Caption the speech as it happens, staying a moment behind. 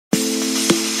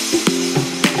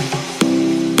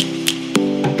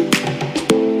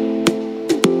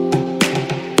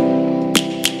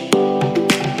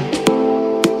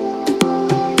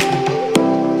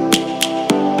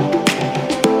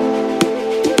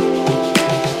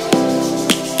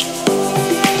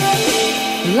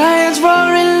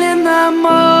roaring in the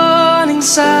morning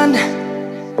sun,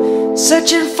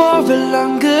 searching for a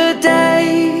longer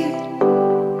day.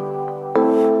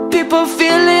 People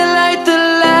feeling like the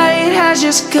light has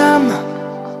just come.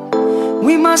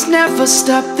 We must never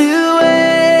stop the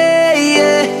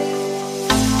way.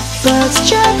 Birds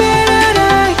jumping and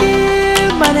I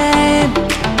hear my name,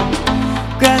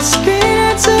 grasping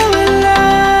into a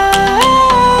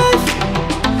life.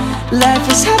 Life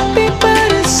is happy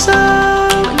but it's so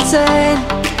insane.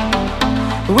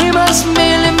 We must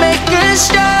merely make a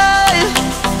start.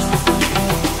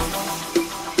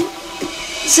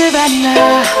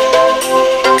 Savannah,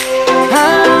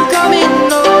 I'm coming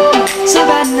home.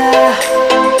 Savannah,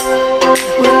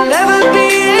 we'll never be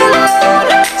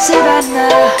alone.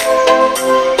 Savannah,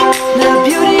 the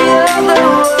beauty of the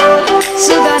world.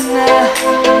 Savannah,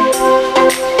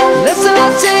 let's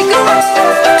all take a walk.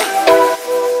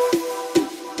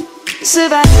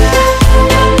 Savannah.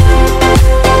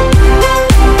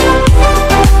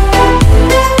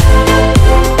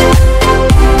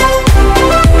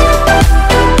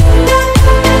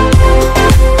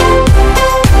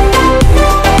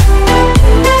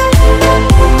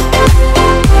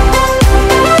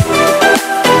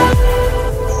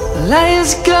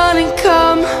 Lion's gonna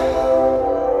come.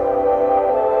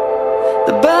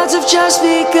 The birds have just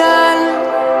begun.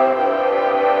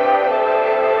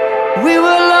 We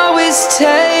will always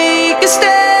take a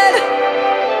stand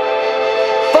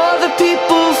for the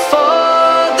people,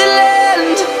 for the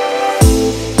land.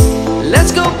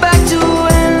 Let's go back to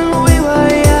when we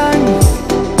were young.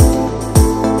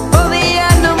 For the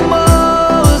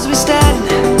animals we stand.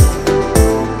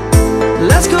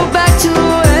 Let's go back to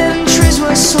when trees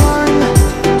were swung,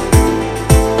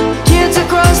 kids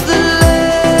across the land.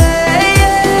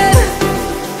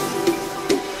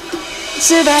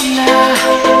 Savannah,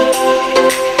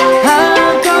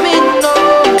 I'm coming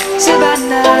home.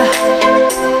 Savannah,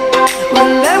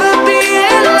 we'll never be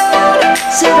alone.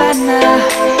 Savannah,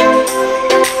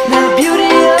 the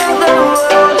beauty of the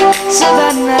world.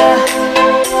 Savannah,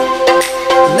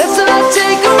 let's all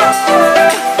take a walk.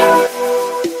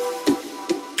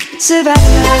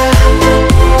 Savannah,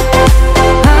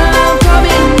 I'm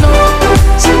coming home.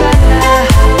 Savannah,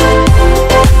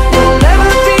 we'll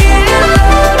never be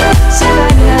alone.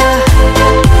 Savannah,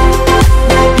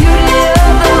 the beauty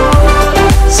of the world.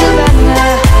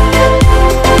 Savannah,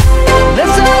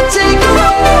 let's all take a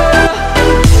walk.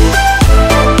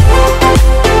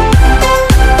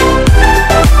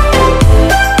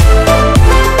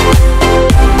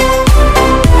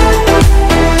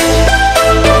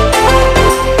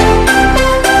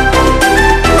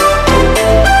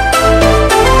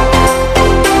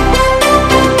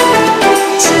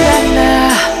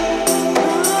 Savannah,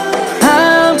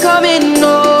 I'm coming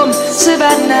home.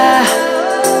 Savannah,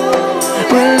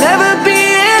 we'll never be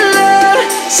alone.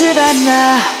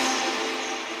 Savannah.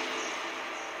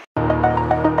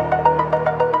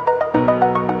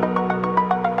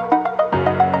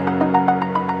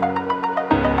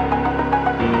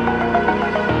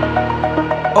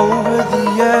 Over the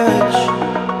edge,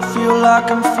 feel like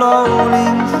I'm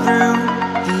floating through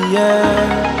the air.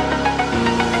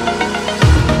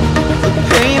 The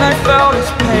pain I felt is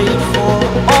paid for,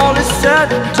 all is said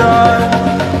and done.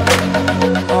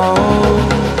 Oh,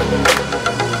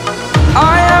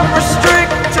 I am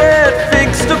restricted,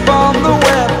 fixed upon the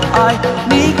web. I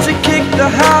need to kick the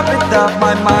habit that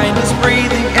my mind is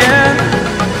breathing in.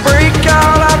 Break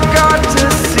out, I've got to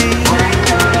see.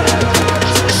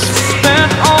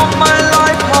 Spent all my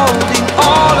life holding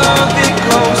all of it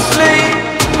closely.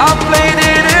 I played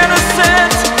it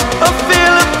innocent, a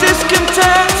feel of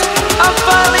discontent. I'm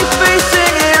finally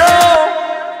facing it all,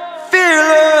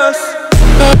 fearless.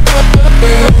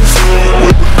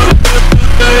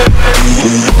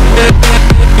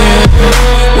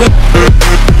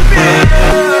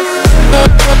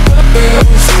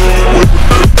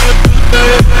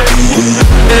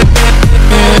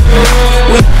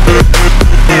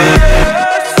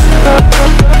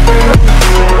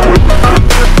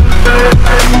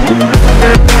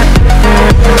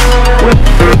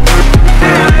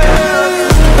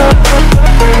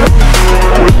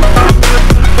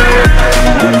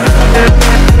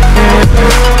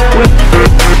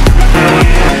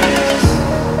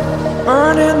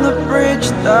 Burning the bridge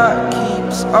that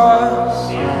keeps us.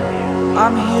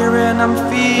 I'm here and I'm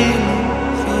feeling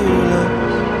fearless.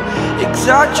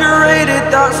 Exaggerated,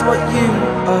 that's what you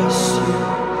assume.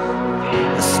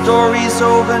 The story's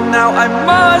over now, I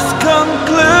must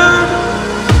conclude.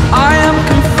 I am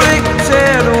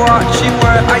conflicted, watching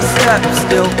where I step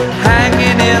still,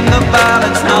 hanging in the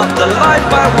balance. Not the life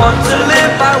I want to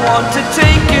live, I want to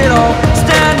take it all.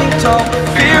 Standing tall,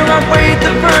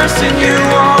 in you.